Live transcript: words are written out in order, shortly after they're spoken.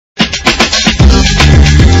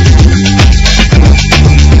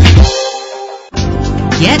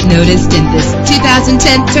noticed in this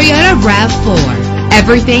 2010 Toyota RAV4.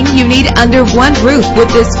 Everything you need under one roof with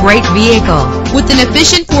this great vehicle. With an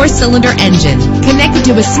efficient 4-cylinder engine connected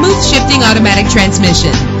to a smooth shifting automatic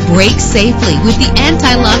transmission. Brake safely with the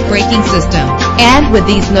anti-lock braking system. And with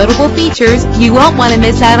these notable features, you won't want to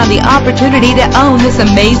miss out on the opportunity to own this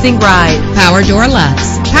amazing ride. Power door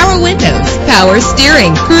locks, power windows, power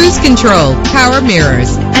steering, cruise control, power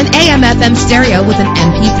mirrors, an AM/FM stereo with an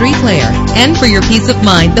MP3 player. And for your peace of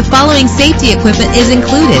mind, the following safety equipment is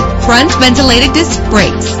included: front ventilated disc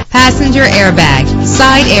brakes, passenger airbag,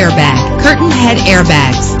 side airbag, curtain head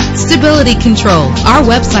airbags, stability control. Our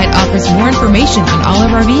website offers more information on all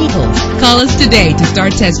of our vehicles. Call us today to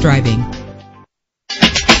start test driving.